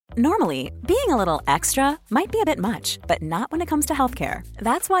Normally, being a little extra might be a bit much, but not when it comes to healthcare.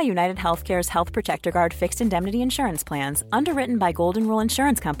 That's why United Healthcare's Health Protector Guard fixed indemnity insurance plans, underwritten by Golden Rule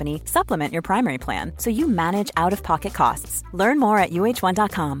Insurance Company, supplement your primary plan so you manage out-of-pocket costs. Learn more at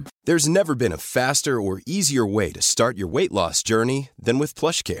uh1.com. There's never been a faster or easier way to start your weight loss journey than with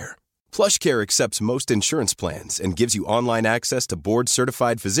PlushCare. PlushCare accepts most insurance plans and gives you online access to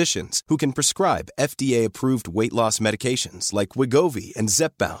board-certified physicians who can prescribe FDA-approved weight loss medications like Wegovy and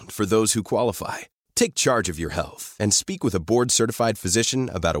Zepbound for those who qualify. Take charge of your health and speak with a board-certified physician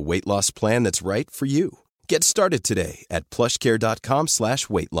about a weight loss plan that's right for you. Get started today at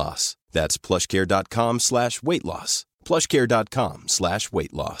plushcare.com/weightloss. That's plushcare.com/weightloss.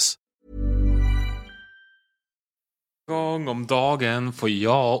 plushcare.com/weightloss. Gång om dagen får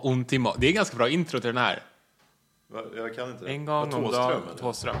jag ont i magen. Det är ganska bra intro till den här. Jag kan inte. En gång om dagen,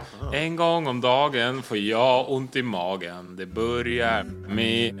 Thåström. En gång om dagen får jag ont i magen. Det börjar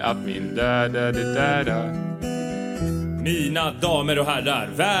med att min döda. Mina damer och herrar,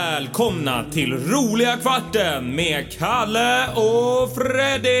 välkomna till Roliga Kvarten med Kalle och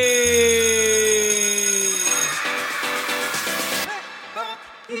Freddy!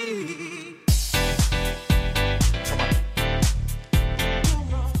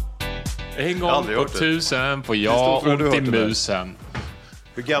 En gång på 1000 får jag ont i musen.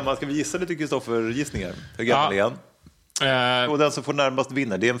 Hur gammal ska vi gissa lite, Kristoffer, gissningar? Hur gammal är han? Och den som får närmast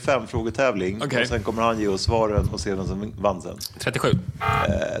vinner. Det är en 5-frågetävling. Okay. Och sen kommer han ge oss svaren och se den som vann sen. 37.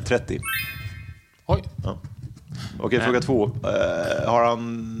 30. Oj. Ja. Okej, fråga 2. Har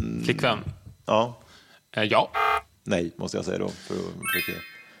han... Flickvän? Ja. Ja. Nej, måste jag säga då. För att försöka.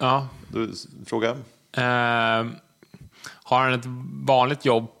 Ja. Du, fråga. Har han ett vanligt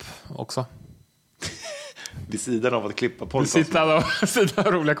jobb också? Vid sidan av att klippa podcast. Vid sidan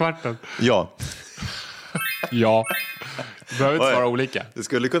av Roliga Kvarten. Ja. Ja. Det behöver inte vara olika. Det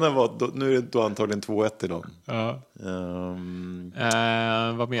skulle kunna vara... Nu är det då antagligen 2-1 till dem. Ja.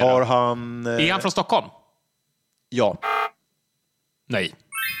 Vad mer? Har han... Är han från Stockholm? Ja. Nej.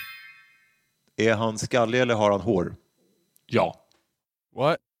 Är han skallig eller har han hår? Ja.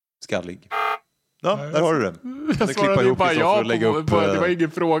 What? Skallig. Ja, där har du det. Jag svarade ju bara ja på det var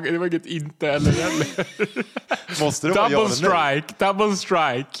ingen fråga, det var inget inte eller Måste det vara ja eller nej? Double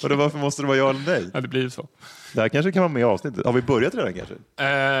strike. Och varför måste det vara ja eller nej? Ja, det blir så. Det här kanske kan vara med i avsnittet. Har vi börjat redan kanske?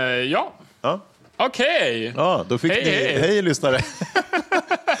 Ja. Okej. Ja, då fick ni... Hej lyssnare.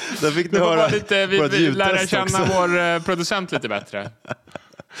 Då fick ni höra vi lär känna vår producent lite bättre.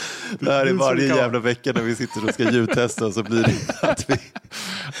 Det här är varje jävla vecka när vi sitter och ska ljudtesta, så blir det att vi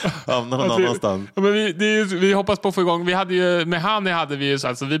hamnar någon annanstans. Ja, men vi hoppas på att få igång. Vi hade ju med Hanni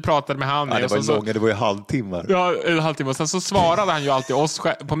alltså vi pratade med Hanni. Ja, det var ju halvtimmar. Ja, en halvtimme. Och sen så svarade han ju alltid oss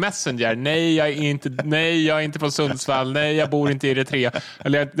på Messenger. Nej, jag är inte från Sundsvall. Nej, jag bor inte i Eritrea.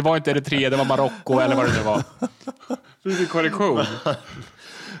 Eller det var inte Eritrea, det var Marocko eller vad det nu var. Det är korrektion.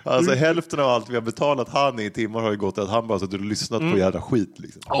 Alltså hälften av allt vi har betalat han i timmar har ju gått att han bara suttit och lyssnat på jävla skit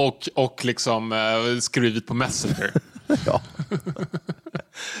liksom. Och liksom skrivit på Messenger. Ja.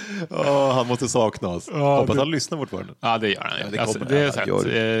 Han måste sakna oss. Hoppas han lyssnar fortfarande. Ja, det gör han. Ja, alltså, det är sant.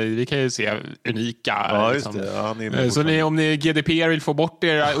 Vi kan ju se unika. Ja, liksom. just det. Ja, han är så om ni GDPR vill få bort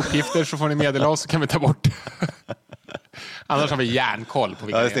era uppgifter så får ni meddela oss, så kan vi ta bort. Annars har vi järnkoll på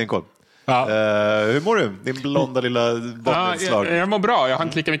vilka det är. Stenkoll. Ja. Hur mår du? Din blonda lilla bottensslag. Jag mår bra. Jag har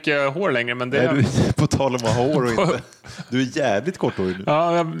inte lika mycket hår längre. Men det... Nej, du, på tal om att ha hår och inte. Du är jävligt korthårig nu.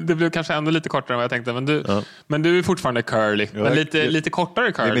 Ja, det blev kanske ändå lite kortare än vad jag tänkte. Men du är fortfarande curly. Ja, men lite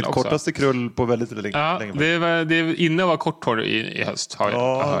kortare curly. Det är mitt också. Kortaste krull på väldigt länge. Ja, det är inne att vara korthår i höst. Har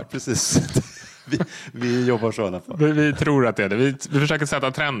jag hört. Precis. Vi jobbar så i alla fall. Vi tror att det är det. Vi försöker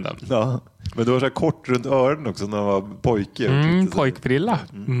sätta trenden. Ja. Men du har så här kort runt öronen också när man var pojke. Pojkbrilla.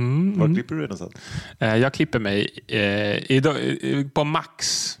 Var klipper du det någonstans? Jag klipper mig på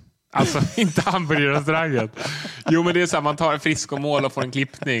Max. Alltså inte hamburgerrestaurangen. Jo, men det är så här, man tar en friskomål och får en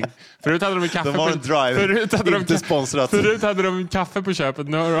klippning. Förut hade de kaffe. De har en drive, inte sponsrat. Förut hade de kaffe på köpet.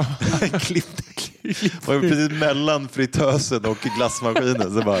 Nu har de en klippning. Och precis mellan fritösen och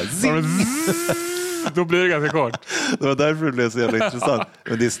glassmaskinen så bara då blir det ganska kort. Det var därför det blev så jävla intressant.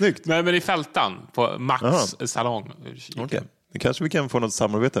 Men det är snyggt. Nej, men i Fältan på Max salong. Okej. Det kanske vi kan få något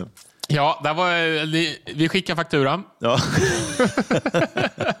samarbete. Ja, där var vi skickar fakturan. Ja.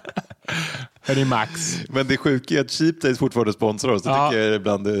 Är det Max? Men det sjuka är att Cheap Days fortfarande sponsrar oss. Det tycker jag är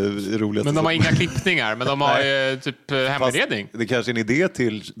ibland det roligaste. Men de har inga klippningar, men de har typ hemredning. Det är kanske en idé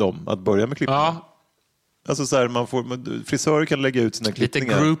till dem att börja med klippningar. Ja. Alltså så här, frisörer kan lägga ut sina klippningar.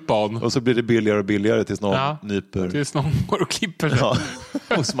 Lite Groupon. Och så blir det billigare och billigare tills någon nyper. Tills någon går och klipper sig. Ja,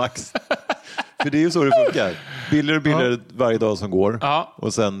 hos Max. För det är ju så det funkar. Billigare och billigare varje dag som går. Ja.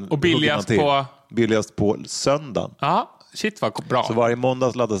 Och sen Och billigast på söndagen. Ja, shit vad bra. Så varje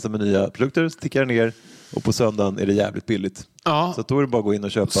måndag laddas det med nya produkter, tickar det ner och på söndagen är det jävligt billigt. Ja. Så då är det bara att gå in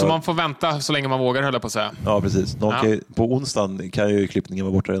och köpa. Så man får vänta så länge man vågar, höll jag på att säga. Ja, precis. På onsdagen kan ju klippningen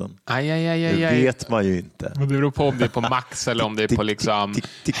vara borta redan. Det vet man ju inte. Men det beror på om det är på Max eller om det är på liksom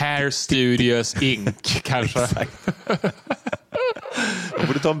Hair Studios Inc. kanske. Jag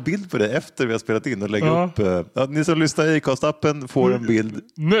borde ta en bild på det efter vi har spelat in och lägga upp. Ni som lyssnar i Acast-appen får en bild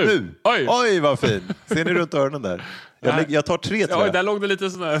nu. Oj, vad fin. Ser ni runt öronen där? Jag tar 3 tror jag. Oj, där låg det lite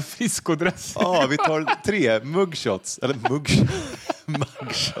sån här fiskodress. Ja, vi tar 3 mugshots. Eller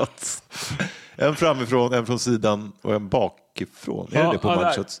mugshots. En framifrån, en från sidan och en bakifrån. Är det på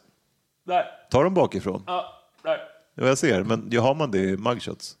mugshots? Där. Tar de bakifrån? Ja, där. Ja, jag ser. Men har man det i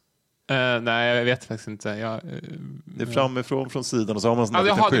mugshots? Nej, jag vet faktiskt inte. Det är framifrån, från sidan och så har man sån här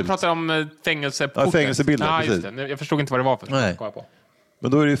liten du skylt. pratar om fängelseporten. Ja, fängelsebilden, ja, precis. just det. Jag förstod inte vad det var för. Nej. På.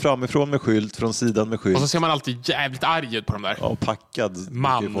 Men då är det ju framifrån med skylt, från sidan med skylt. Och så ser man alltid jävligt arg ut på de där. Ja, packad.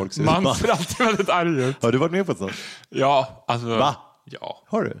 Man ser alltid väldigt arg ut. Har du varit med på ett sånt? Ja, alltså. Va? Ja.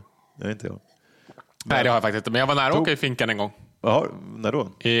 Har du? Nej, inte jag. Nej, det har jag faktiskt inte. Men jag var nära att åka i finkan en gång. Jaha, när då?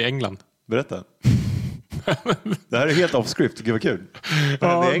 I England. Berätta. Det här är helt off script, gud vad kul.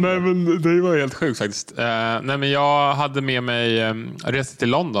 Ja, nej, men det var helt sjukt faktiskt. Nej, men jag hade med mig, jag reste till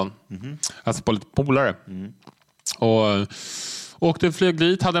London. Alltså på lite polare. Och åkte flyg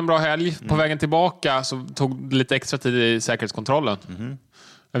dit, hade en bra helg. På vägen tillbaka så tog det lite extra tid i säkerhetskontrollen.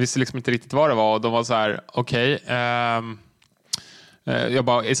 Jag visste liksom inte riktigt vad det var. Och de var så här, okej. Jag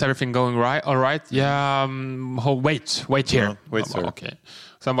bara, is everything going right? All right? Yeah, wait here. Wait, sir. Okay.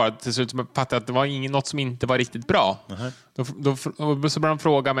 Sen bara till slut fattade jag att det var något som inte var riktigt bra. Då så började de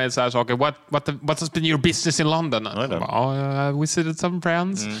fråga mig så här saker. What has been your business in London? I visited some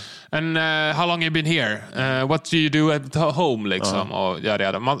friends. And how long have you been here? What do you do at home? Liksom. Och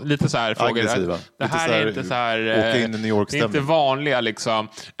lite så här frågor. Aggressiva. Det här är inte så här... Åka in i New York-stämning. Det är inte vanliga liksom.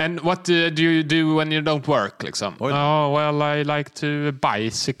 And what do you do when you don't work? Liksom. Well, I like to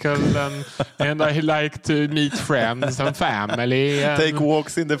bicycle and I like to meet friends and family. And take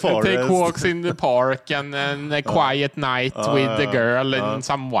walks in the forest. Take walks in the park and a quiet night with the girl and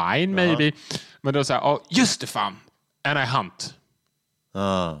some wine maybe. Men då säger just det fan. And I hunt.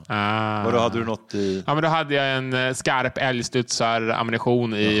 Och då hade du något i... Ja, men då hade jag en skarp älgstudsar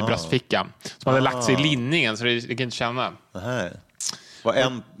ammunition i bröstfickan. Som hade lagt sig i linningen så det kan inte känna. Var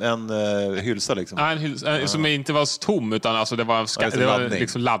en hylsa liksom? Ja, en hylsa som inte var tom utan alltså det var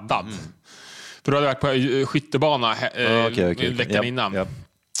liksom laddad. För då hade jag varit på skyttebana veckan innan. Ja.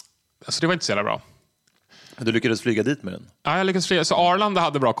 Så det var inte så jävla bra. Du lyckades flyga dit med den? Ja, jag lyckades flyga. Så Arlanda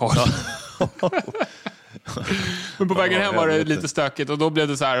hade bra koll. Men på vägen hem var det lite stökigt. Och då blev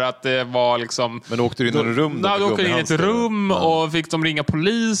det så här att det var liksom... Men åkte du in i ett rum? Ja, då åkte in i ett rum och fick de ringa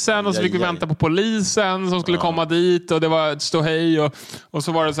polisen. Och så fick vi vänta på polisen som skulle komma dit. Och det var ett ståhej. Och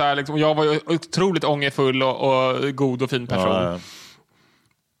så var det så här liksom... Jag var ju otroligt ångerfull och god och fin person.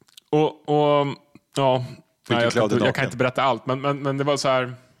 Jag kan inte berätta allt. Men det var så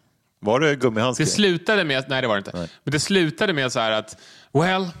här... Var det gummihandskar? Det slutade med... Nej, det var det inte. Nej. Men det slutade med så här att...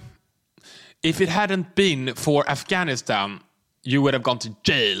 Well, if it hadn't been for Afghanistan, you would have gone to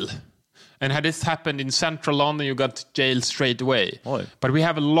jail. And had this happened in central London, you got to jail straight away. Oj. But we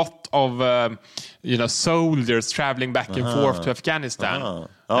have a lot of soldiers traveling back and forth to Afghanistan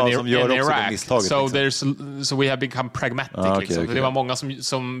and Iraq. So we have become pragmatic. Okay. Det var många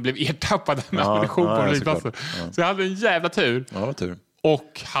som blev ertappade med ammunition på flygplatsen. Så jag hade en jävla tur. Ja, tur.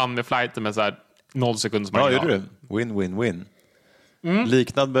 Och han med flighten med så här 0 sekunders marginal. Ja, gjorde du. Win.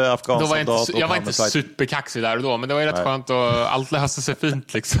 Liknad med afghansk soldat. Jag var inte superkaxig där och då, men det var ju rätt skönt och allt löste sig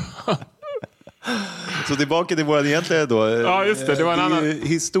fint liksom. Så tillbaka till våran egentligen då. Ja, just det. Det var en annan...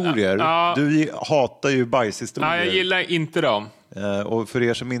 Historier. Ja. Du hatar ju bajshistorier. Nej, jag gillar inte dem. Och för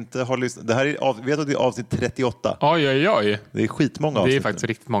er som inte har lyssnat, det här är, vet du, det är avsnitt 38. Oj. Det är skitmånga avsnitt. Det är faktiskt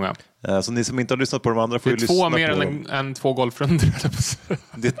riktigt många. Så ni som inte har lyssnat på de andra får ju lyssna på dem. Det är 2 mer än 2 golfrundor.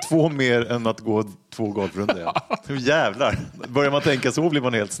 Det är 2 mer än att gå 2 golfrundor. Ja. Jävlar. Börjar man tänka så blir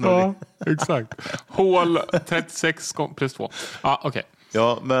man helt snurrig. Ja, exakt. Hål 36 plus 2. Ja, okej.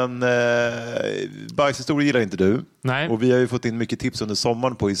 Ja, men bajshistorier gillar inte du. Nej. Och vi har ju fått in mycket tips under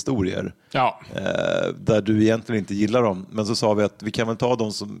sommaren på historier. Ja. Där du egentligen inte gillar dem. Men så sa vi att vi kan väl ta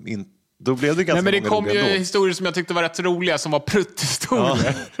dem som inte... Då blev det ganska många. Men det kom ju historier som jag tyckte var rätt roliga som var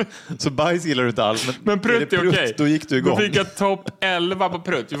prutthistorier. Ja. Så bajs gillar du inte alls. Men prutt är okej. Då gick du igång. Då fick jag topp 11 på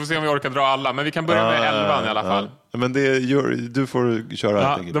prutt. Vi får se om vi orkar dra alla. Men vi kan börja med 11 i alla fall. Men du får köra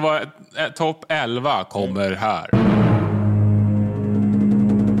allt. Det var topp 11 kommer här.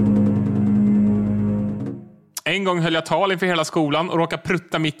 En gång höll jag tal inför hela skolan och råkade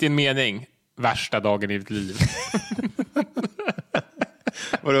prutta mitt i en mening. Värsta dagen i mitt liv.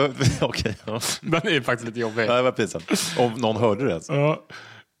 Okej. Ja. Den är faktiskt lite jobbig. Ja, det var pinsamt. Om någon hörde det. Alltså. Ja.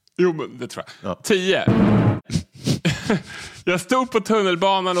 Jo, men det tror jag. Ja. 10. Jag stod på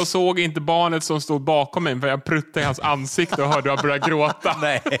tunnelbanan och såg inte barnet som stod bakom mig, för jag pruttade i hans ansikte och hörde han börja gråta.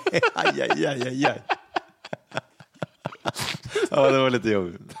 Nej, aj. Ja, det var lite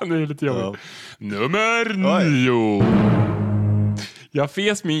jobbigt. Den är lite jobbig. Ja. Nummer 9. Jag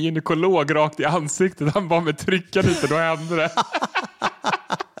fes min gynekolog rakt i ansiktet. Han bara med trycka lite, då hände det.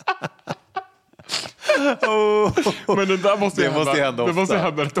 Men det där måste hända ofta. Det måste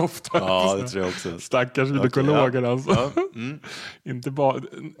hända rätt ofta. Ja, det tror jag också. Stackars gynekologer alltså. Ja. Mm. Inte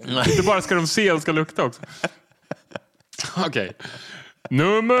bara ska de se, de ska lukta också. Okej.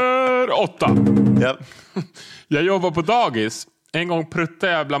 Nummer 8. Ja. Jag jobbar på dagis. En gång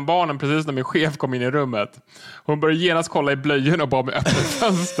pruttade jag bland barnen precis när min chef kom in i rummet. Hon började genast kolla i blöjorna och bad mig öppna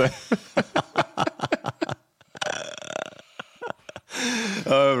fönster.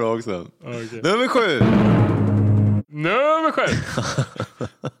 Ja, det är bra också. Okay. Nummer 7.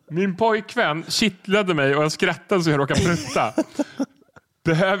 Min pojkvän kittlade mig och jag skrattade så jag råkade prutta.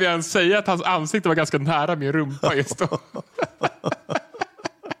 Behöver jag ens säga att hans ansikte var ganska nära min rumpa just då?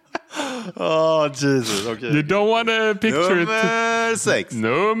 Oh, Jesus. Okay. You don't wanna picture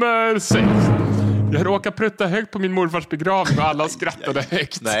Nummer 6. Jag råkade prutta högt på min morfars begravning och alla skrattade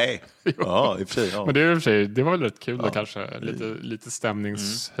högt. Nej. Ja, i och för sig. Ja. Men det, det var väl rätt kul då, kanske. Lite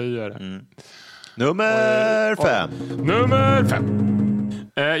stämningshöjare. Nummer 5. Nummer 5.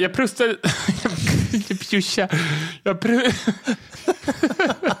 Jag prustade...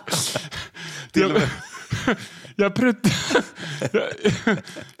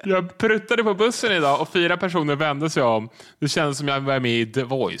 Jag pruttade på bussen idag och 4 personer vände sig om. Det kändes som jag var med i The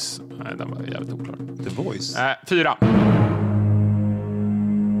Voice. Nej, den var jävligt oklar. The Voice? 4.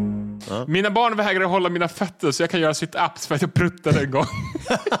 Mina barn vägrar hålla mina fötter så jag kan göra sit-ups för att jag pruttade en gång.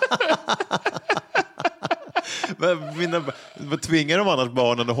 Vad tvingar de annars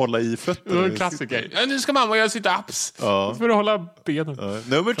barnen att hålla i fötterna? Det är en klassiker. Ja, nu ska mamma göra sit-ups. Ja. För att hålla benen.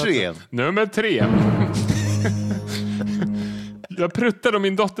 Nummer 3. Jag pruttade och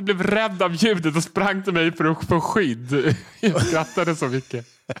min dotter blev rädd av ljudet och sprang till mig för att få skydd. Jag skrattade så mycket.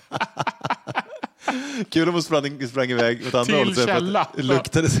 Kul om hon sprang iväg åt andra hållet. Till källa. Det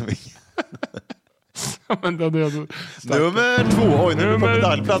luktade så mycket. Men nummer 2. Oj, nu är vi på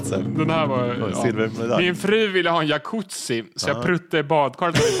medaljplatsen. Den här var... Min fru ville ha en jacuzzi, så jag pruttade i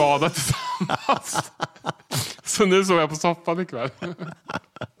badkaret och vi badade tillsammans. Så nu såg jag på soffan ikväll.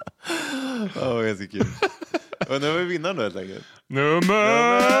 Ja, ganska kul. Och nu är vi vinnaren då helt enkelt.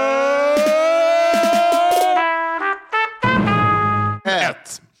 Nummer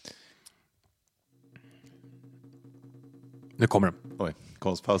 1. Nu kommer den. Oj,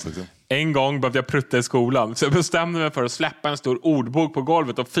 konstpaus också. En gång behövde jag prutta i skolan, så jag bestämde mig för att släppa en stor ordbok på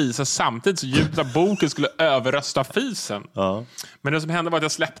golvet och fisa samtidigt så ljudet av boken skulle överrösta fisen. Ja. Men det som hände var att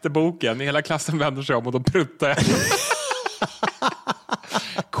jag släppte boken. Hela klassen vände sig om och då pruttade jag.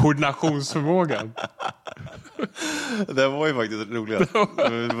 Koordinationsförmågan. Det var ju faktiskt roligt.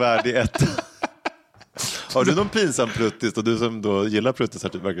 Värdig 1. Har du någon pinsam pruttis och du som då gillar pruttis här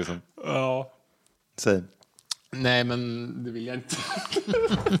typ verkar som? Ja. Säg. Nej, men det vill jag inte.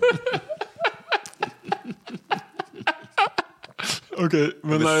 Okej,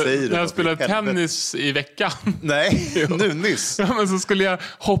 men när jag spelade tennis i veckan. Nej, nu nyss. Ja, men så skulle jag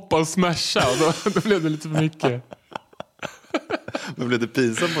hoppa och smasha och då blev det lite för mycket. Men blev det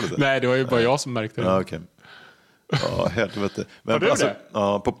pinsamt på det sättet? Nej, det var ju bara jag som märkte det. Ja, okej. Ja, helvete. Men det alltså,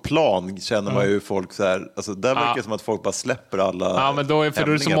 på plan känner man ju folk så här, alltså där verkar det som att folk bara släpper alla. Ja, men då är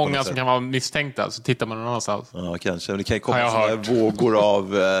det så många som kan vara misstänkta, så tittar man någon annanstans. Ja, kanske. Men det kan ju komma sådana vågor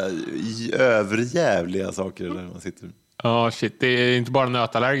av överjävliga saker där man sitter. Ja, shit. Det är inte bara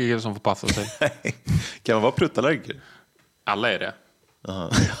nötallergiker som får passa sig. Kan man vara pruttallergiker? Alla är det. Aha.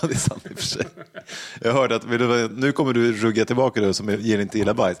 Ja, det är sant i och för sig. Jag hörde att nu kommer du rugga tillbaka det som ger inte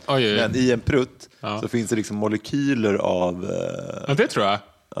illa bajs. Men i en prutt så finns det liksom molekyler av... Ja, det tror jag.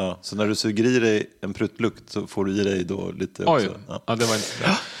 Ja, så när du suger i dig en pruttlukt så får du i dig då lite också. Ja, det var inte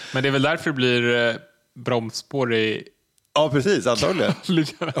det. Men det är väl därför det blir bromsspår i... Ja, precis. Antagligen.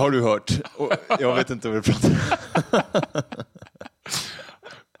 Har du hört. Och jag vet inte vad du pratar om.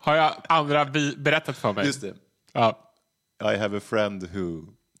 Har jag andra berättat för mig? Just det. Ja. I have a friend who...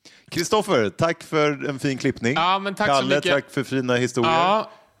 Kristoffer, tack för en fin klippning. Ja, men tack Kalle, så mycket. Tack för fina historier.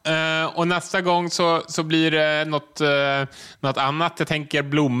 Ja, och nästa gång så blir det något annat. Jag tänker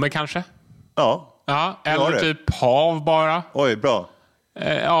blommor kanske. Ja, eller typ hav bara. Oj, bra.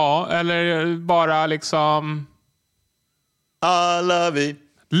 Ja, eller bara liksom Alla vi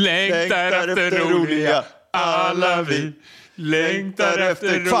längtar efter roliga. Alla vi längtar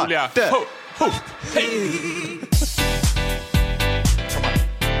efter roliga. Kvarte. Ho, ho, hej!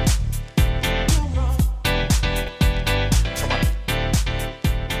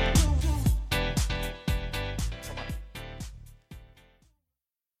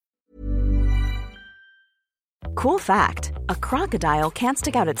 Cool fact, a crocodile can't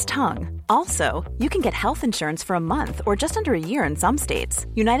stick out its tongue. Also, you can get health insurance for a month or just under a year in some states.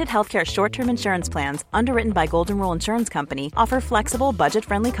 United Healthcare short-term insurance plans, underwritten by Golden Rule Insurance Company, offer flexible,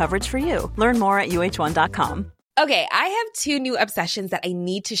 budget-friendly coverage for you. Learn more at uh1.com. Okay, I have 2 new obsessions that I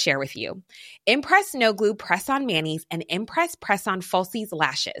need to share with you. Impress No Glue Press-On Manis and Impress Press-On Falsies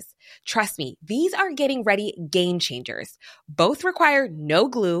Lashes. Trust me, these are getting ready game changers. Both require no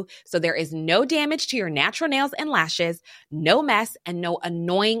glue, so there is no damage to your natural nails and lashes, no mess, and no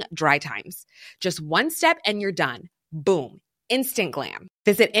annoying dry times. Just one step and you're done. Boom. Instant glam.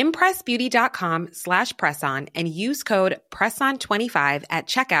 Visit impressbeauty.com/presson and use code PRESSON25 at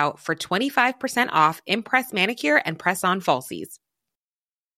checkout for 25% off Impress Manicure and Press-On Falsies.